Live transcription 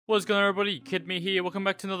What's going on, everybody? Kid Me here. Welcome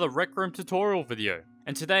back to another Rec Room tutorial video.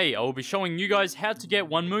 And today I will be showing you guys how to get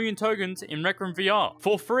 1 million tokens in Rec Room VR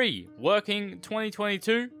for free, working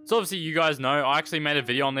 2022. So obviously you guys know I actually made a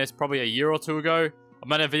video on this probably a year or two ago. I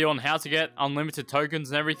made a video on how to get unlimited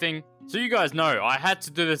tokens and everything. So you guys know I had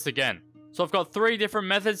to do this again. So I've got 3 different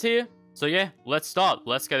methods here. So yeah, let's start.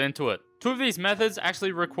 Let's get into it. 2 of these methods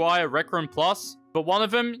actually require Rec Room Plus, but one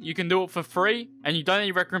of them you can do it for free and you don't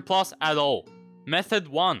need Rec Room Plus at all. Method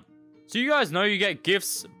 1. So you guys know you get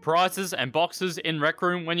gifts, prizes, and boxes in Rec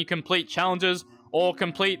Room when you complete challenges or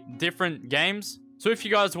complete different games. So if you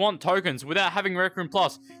guys want tokens without having Rec Room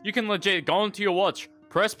Plus, you can legit go onto your watch,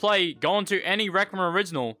 press play, go onto any Rec Room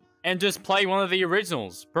original, and just play one of the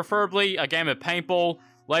originals. Preferably a game of paintball,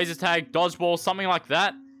 laser tag, dodgeball, something like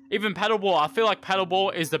that. Even paddleball. I feel like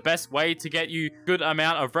paddleball is the best way to get you good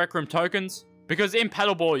amount of Rec Room tokens. Because in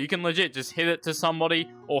paddleball, you can legit just hit it to somebody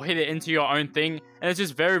or hit it into your own thing. And it's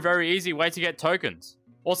just very easy way to get tokens.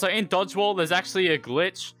 Also, in dodgeball, there's actually a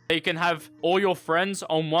glitch. You can have all your friends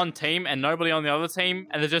on one team and nobody on the other team.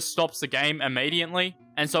 And it just stops the game immediately.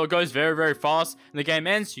 And so it goes very fast. And the game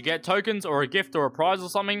ends, you get tokens or a gift or a prize or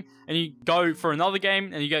something. And you go for another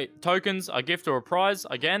game and you get tokens, a gift or a prize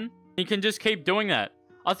again. You can just keep doing that.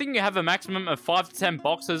 I think you have a maximum of 5 to 10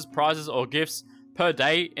 boxes, prizes or gifts per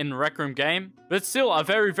day in Rec Room game, but it's still a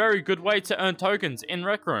very good way to earn tokens in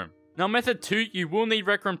Rec Room. Now method 2, you will need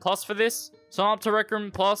Rec Room Plus for this. Sign up to Rec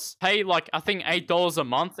Room Plus, pay like I think $8 a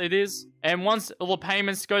month it is, and once all the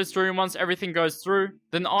payments goes through and once everything goes through,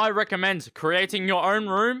 then I recommend creating your own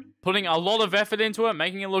room, putting a lot of effort into it,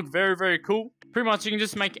 making it look very cool. Pretty much you can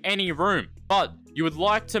just make any room, but you would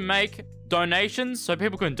like to make donations so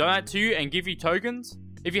people can donate to you and give you tokens.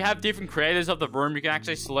 If you have different creators of the room, you can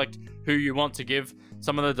actually select who you want to give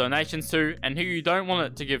some of the donations to and who you don't want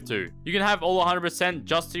it to give to. You can have all 100%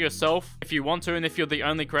 just to yourself if you want to and if you're the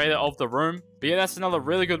only creator of the room. But yeah, that's another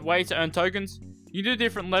really good way to earn tokens. You do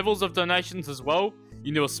different levels of donations as well.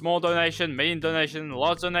 You can do a small donation, medium donation, and a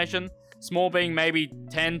large donation. Small being maybe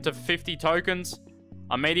 10 to 50 tokens.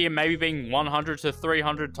 A medium maybe being 100 to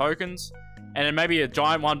 300 tokens. And then maybe a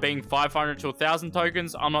giant one being 500 to 1,000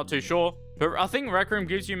 tokens. I'm not too sure. But I think Rec Room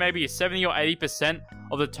gives you maybe 70 or 80%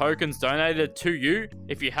 of the tokens donated to you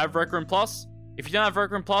if you have Rec Room Plus. If you don't have Rec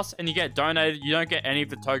Room Plus and you get donated, you don't get any of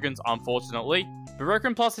the tokens, unfortunately. But Rec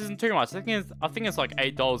Room Plus isn't too much. I think it's like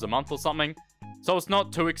 $8 a month or something. So it's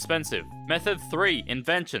not too expensive. Method 3,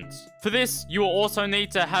 inventions. For this, you will also need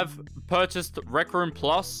to have purchased Rec Room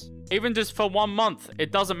Plus. Even just for 1 month,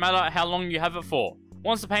 it doesn't matter how long you have it for.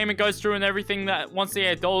 Once the payment goes through and everything, once the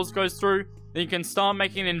 $8 goes through, then you can start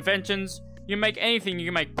making inventions. You can make anything. You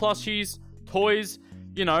can make plushies, toys,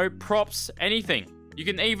 you know, props, anything. You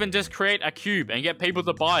can even just create a cube and get people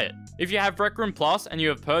to buy it. If you have Rec Room Plus and you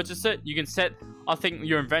have purchased it, you can set, I think,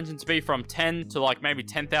 your invention to be from 10 to like maybe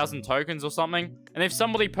 10,000 tokens or something. And if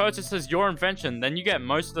somebody purchases your invention, then you get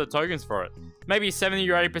most of the tokens for it. Maybe 70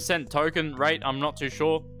 or 80% token rate, I'm not too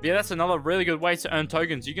sure. But yeah, that's another really good way to earn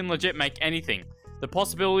tokens. You can legit make anything. The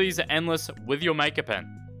possibilities are endless with your Maker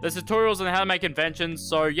Pen. There's tutorials on how to make inventions,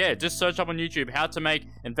 so yeah, just search up on YouTube how to make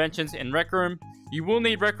inventions in Rec Room. You will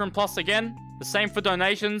need Rec Room Plus again. The same for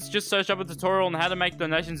donations, just search up a tutorial on how to make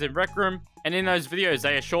donations in Rec Room, and in those videos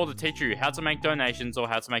they are sure to teach you how to make donations or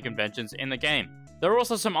how to make inventions in the game. There are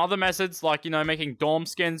also some other methods like, you know, making dorm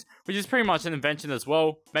skins, which is pretty much an invention as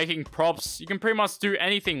well. Making props, you can pretty much do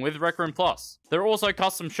anything with Rec Room Plus. There are also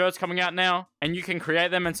custom shirts coming out now, and you can create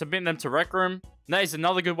them and submit them to Rec Room. That is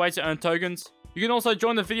another good way to earn tokens. You can also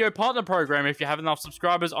join the video partner program if you have enough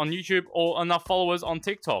subscribers on YouTube or enough followers on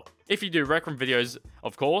TikTok. If you do Rec Room videos,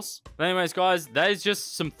 of course. But anyways, guys, that is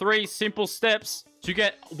just some 3 simple steps to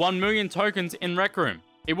get 1 million tokens in Rec Room.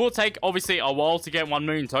 It will take, obviously, a while to get 1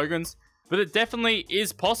 million tokens, but it definitely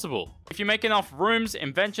is possible. If you make enough rooms,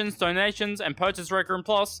 inventions, donations, and purchase Rec Room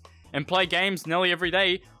Plus, and play games nearly every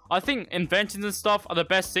day, I think inventions and stuff are the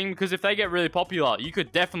best thing because if they get really popular, you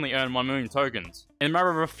could definitely earn 1 million tokens in a matter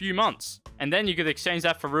of a few months. And then you could exchange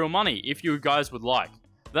that for real money if you guys would like.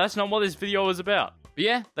 But that's not what this video is about. But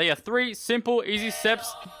yeah, they are 3 simple, easy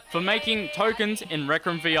steps for making tokens in Rec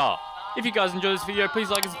Room VR. If you guys enjoyed this video, please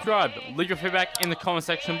like and subscribe. Leave your feedback in the comment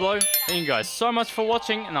section below. Thank you guys so much for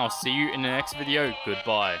watching, and I'll see you in the next video.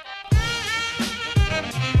 Goodbye.